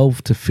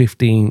 12 to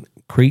 15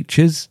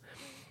 creatures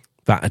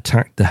that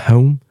attacked the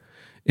home.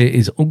 It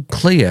is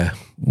unclear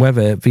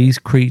whether these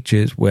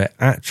creatures were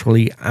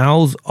actually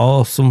owls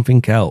or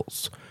something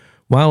else.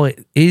 While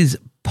it is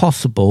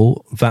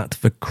possible that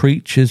the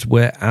creatures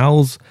were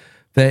owls,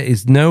 there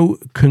is no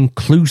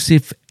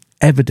conclusive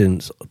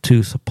evidence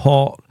to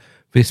support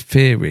this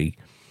theory.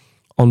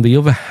 On the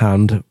other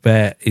hand,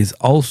 there is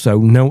also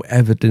no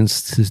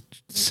evidence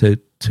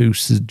to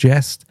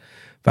suggest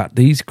that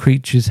these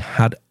creatures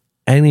had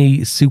any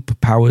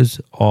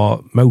superpowers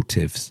or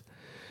motives.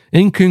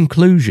 In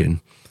conclusion,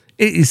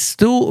 it is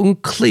still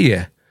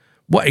unclear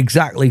what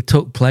exactly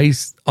took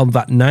place on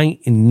that night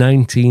in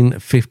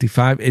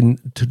 1955, in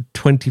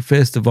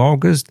 21st of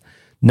August,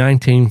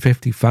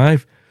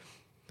 1955.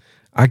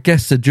 I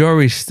guess the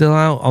jury's still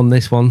out on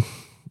this one,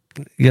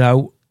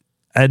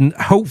 and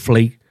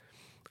hopefully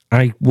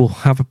I will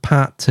have a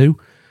part 2,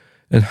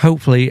 and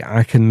hopefully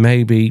I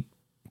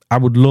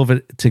would love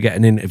it to get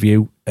an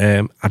interview.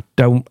 I'm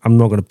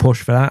not going to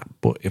push for that,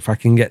 but if I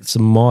can get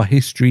some more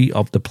history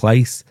of the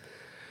place,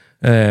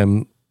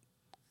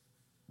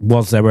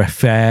 was there a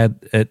fair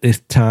at this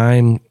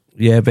time?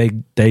 Yeah,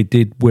 they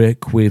did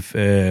work with,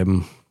 with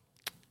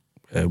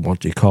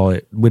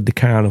the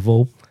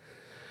carnival.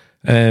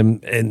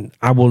 And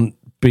I wouldn't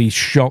be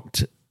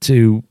shocked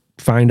to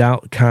find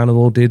out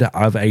Carnival did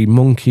have a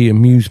monkey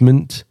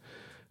amusement.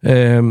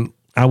 I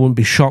wouldn't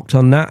be shocked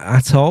on that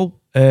at all.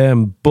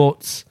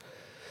 But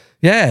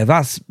yeah,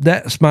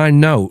 that's my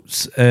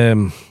notes.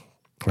 I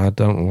don't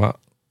know what.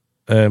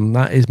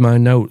 That is my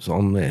notes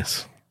on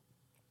this.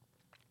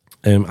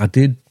 I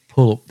did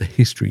pull up the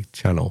History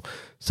Channel.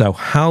 So,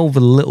 how the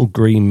Little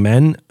Green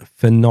Men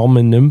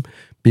phenomenon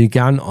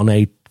began on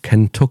a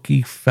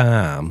Kentucky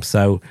farm.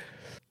 So,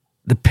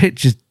 the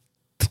pictures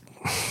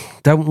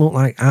don't look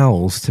like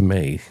owls to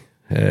me,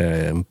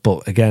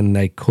 but again,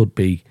 they could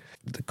be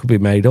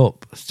made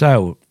up.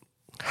 So,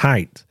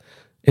 height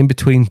in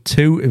between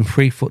 2 and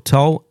 3 foot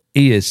tall,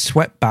 ears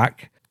swept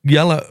back,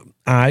 yellow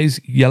eyes,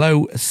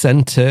 yellow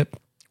center,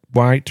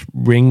 white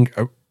ring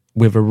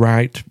with a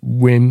right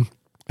rim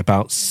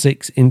about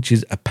 6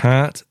 inches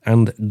apart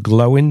and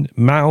glowing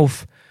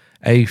mouth,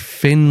 a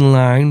thin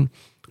line,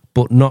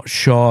 but not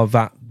sure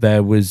that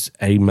there was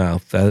a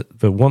mouth.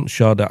 They weren't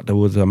sure that there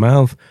was a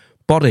mouth.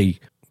 Body.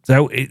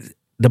 So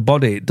the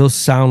body, it does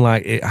sound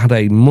like it had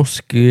a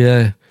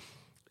muscular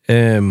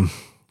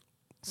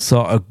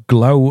sort of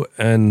glow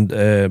and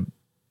a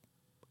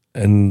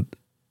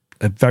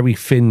very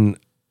thin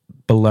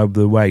below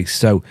the waist.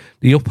 So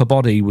the upper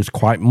body was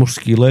quite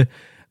muscular,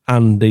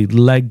 and the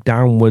leg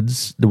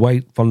downwards, the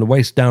weight from the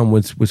waist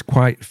downwards was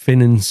quite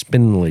thin and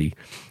spindly.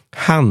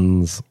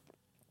 Hands,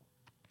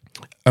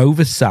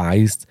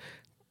 oversized,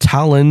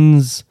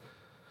 talons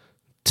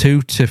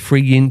 2 to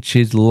 3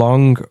 inches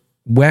long,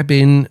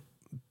 webbing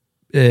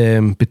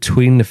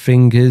between the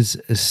fingers,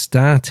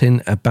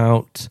 starting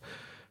about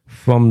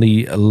from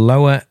the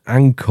lower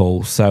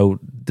ankle. So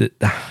the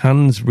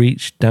hands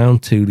reach down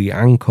to the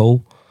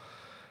ankle.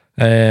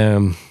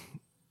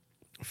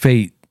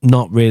 Feet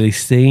not really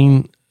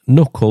seen.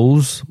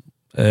 Knuckles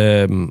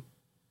not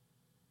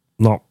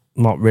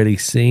really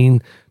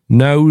seen.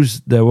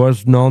 Nose, there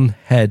was none.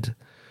 Head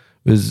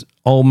was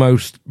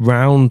almost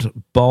round,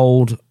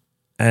 bald,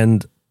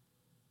 and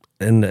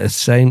the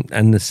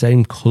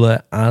same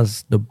color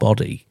as the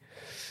body.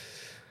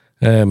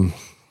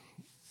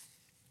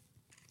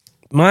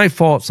 My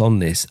thoughts on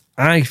this,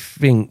 I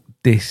think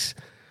this,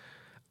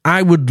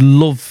 I would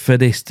love for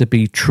this to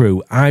be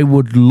true. I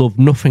would love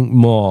nothing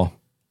more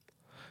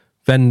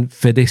than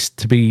for this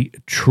to be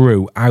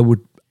true. I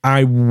would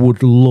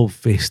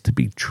love this to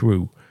be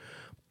true.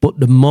 But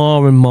the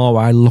more and more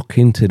I look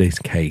into this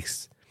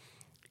case,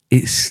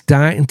 it's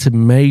starting to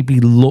maybe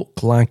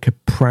look like a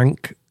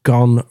prank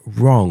gone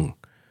wrong.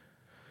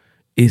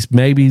 It's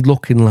maybe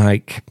looking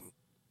like...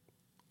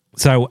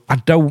 So I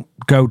don't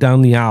go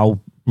down the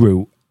owl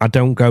route. I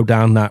don't go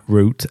down that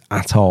route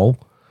at all.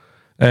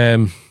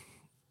 I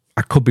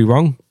could be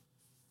wrong.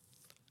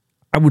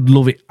 I would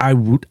love it. I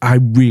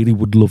really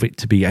would love it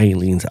to be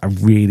aliens. I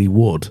really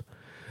would.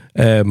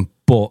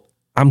 But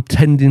I'm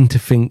tending to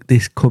think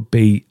this could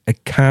be a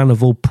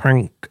carnival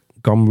prank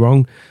gone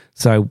wrong.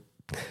 So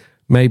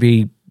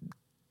maybe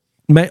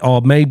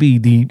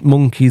the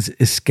monkeys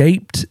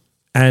escaped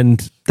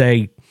and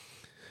they're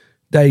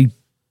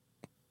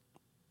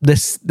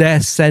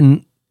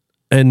scent,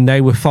 and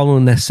they were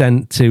following their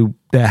scent to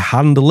their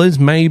handlers,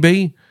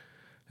 maybe,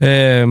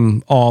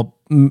 or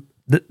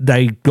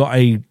they got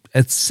a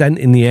scent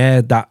in the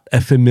air, that a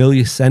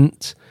familiar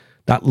scent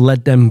that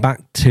led them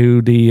back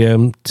to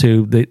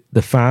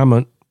the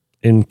farm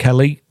in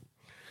Kelly,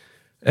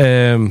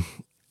 and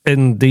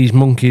these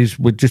monkeys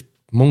were just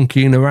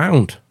monkeying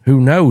around.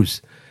 Who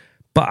knows?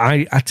 But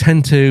I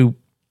tend to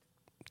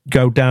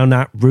go down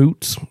that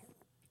route.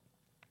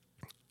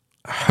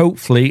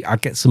 Hopefully I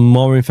get some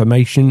more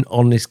information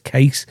on this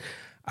case,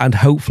 and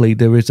hopefully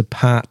there is a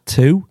part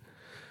 2.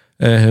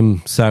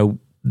 So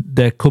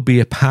there could be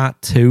a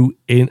part 2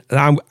 in.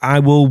 I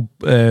will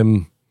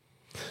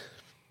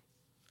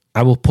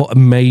put a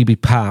maybe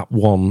part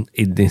 1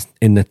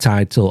 in the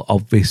title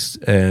of this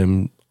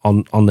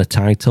on the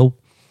title.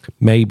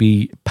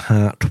 Maybe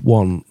part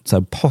 1.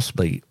 So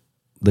possibly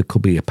there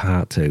could be a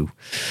part 2.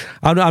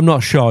 I'm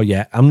not sure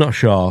yet. I'm not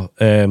sure.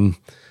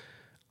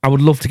 I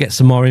would love to get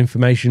some more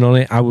information on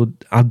it.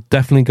 I'm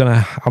definitely going to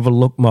have a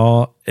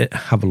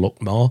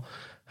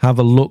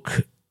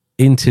look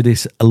into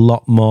this a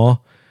lot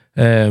more.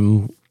 I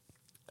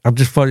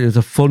just thought it was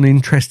a fun,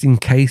 interesting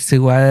case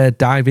to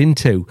dive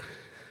into.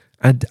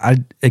 And I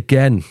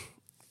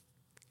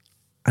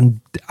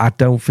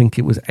don't think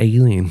it was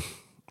alien.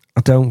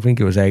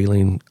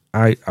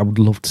 I would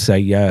love to say,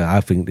 yeah,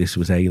 I think this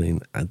was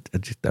alien. I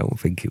just don't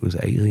think it was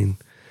alien.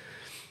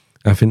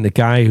 I think the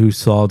guy who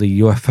saw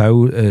the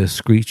UFO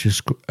screech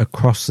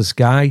across the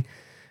sky,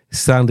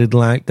 sounded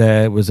like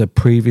there was a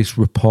previous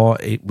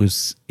report. He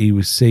was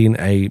seeing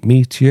a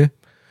meteor.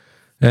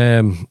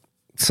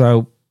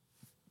 So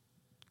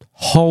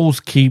holes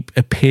keep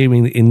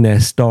appearing in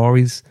their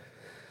stories.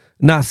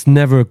 And that's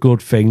never a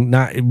good thing.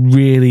 That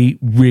really,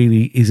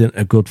 really isn't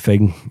a good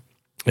thing.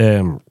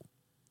 To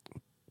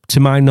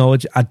my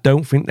knowledge, I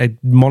don't think they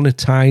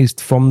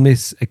monetized from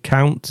this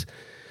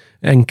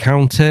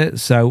encounter,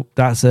 so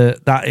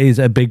that is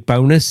a big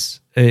bonus.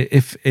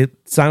 If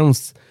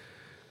someone's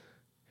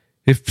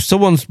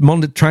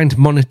trying to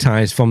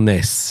monetize from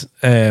this,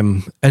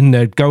 and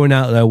they're going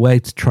out of their way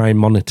to try and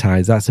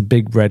monetize, that's a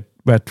big red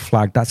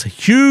flag. That's a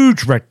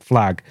huge red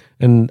flag,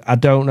 and I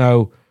don't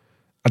know.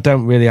 I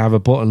don't really have a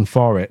button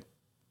for it,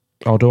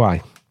 or do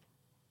I?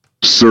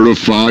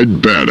 Certified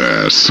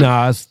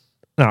badass.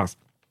 No,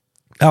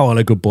 I want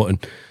a good button.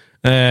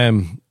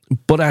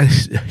 But a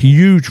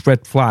huge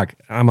red flag.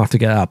 I'm going to have to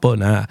get that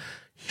button out.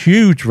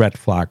 Huge red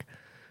flag.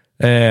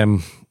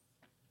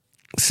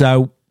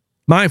 So,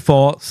 my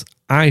thoughts,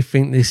 I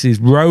think this is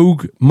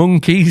rogue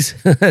monkeys.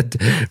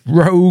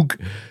 Rogue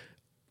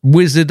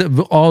Wizard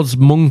of Oz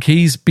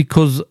monkeys,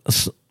 because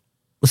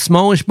the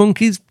smallish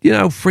monkeys,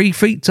 3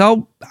 feet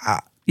tall.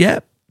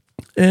 Yeah.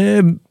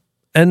 And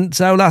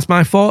so that's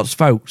my thoughts,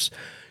 folks.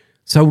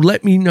 So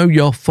let me know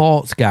your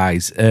thoughts,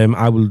 guys.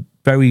 I would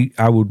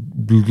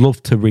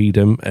love to read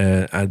them.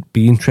 I'd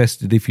be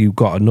interested if you've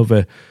got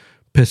another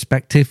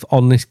perspective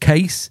on this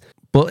case.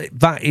 But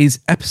that is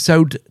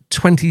episode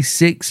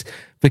 26,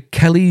 the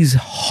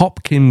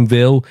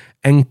Kelly-Hopkinsville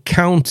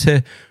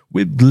encounter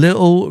with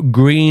little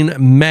green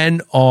men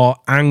or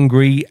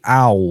angry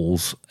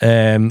owls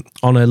on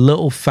a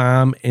little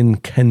farm in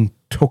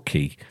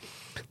Kentucky.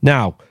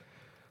 Now,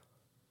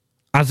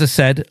 as I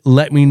said,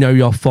 let me know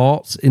your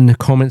thoughts in the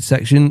comment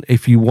section.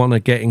 If you want to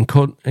get in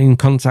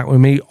contact with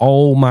me,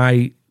 all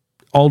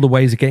the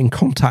ways of getting in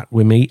contact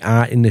with me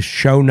are in the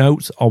show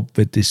notes of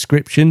the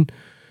description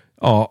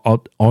or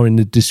in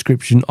the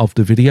description of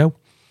the video.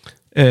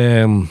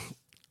 I'm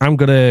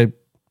gonna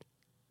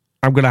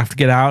have to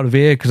get out of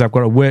here because I've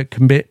got a work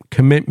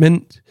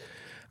commitment.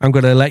 I'm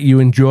gonna let you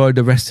enjoy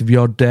the rest of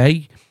your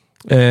day.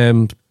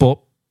 But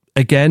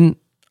again,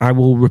 I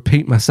will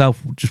repeat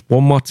myself just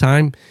one more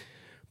time.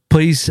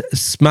 Please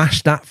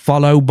smash that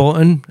follow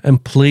button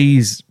and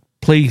please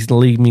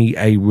leave me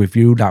a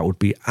review. That would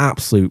be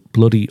absolute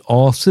bloody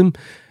awesome.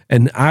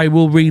 And I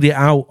will read it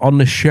out on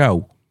the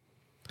show.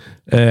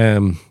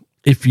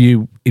 If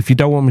you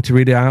don't want me to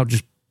read it out,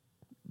 just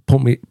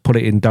put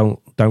it in. Don't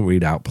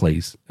read out,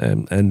 please.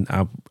 And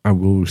I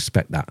will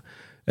respect that.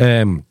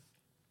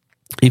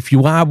 If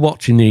you are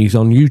watching these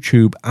on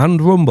YouTube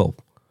and Rumble,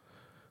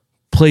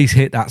 please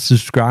hit that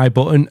subscribe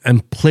button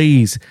and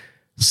please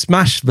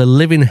smash the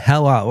living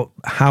hell out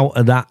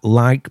of that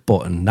like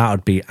button. That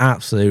would be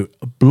absolute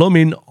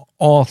blooming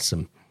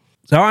awesome.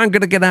 So I'm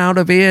going to get out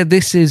of here.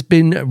 This has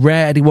been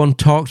Rare Eddie One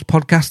Talks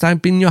podcast.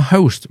 I've been your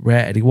host,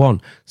 Rare Eddie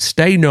One.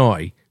 Stay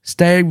naughty,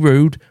 stay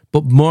rude,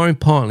 but more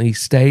importantly,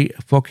 stay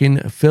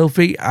fucking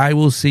filthy. I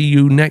will see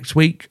you next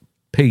week.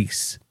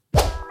 Peace.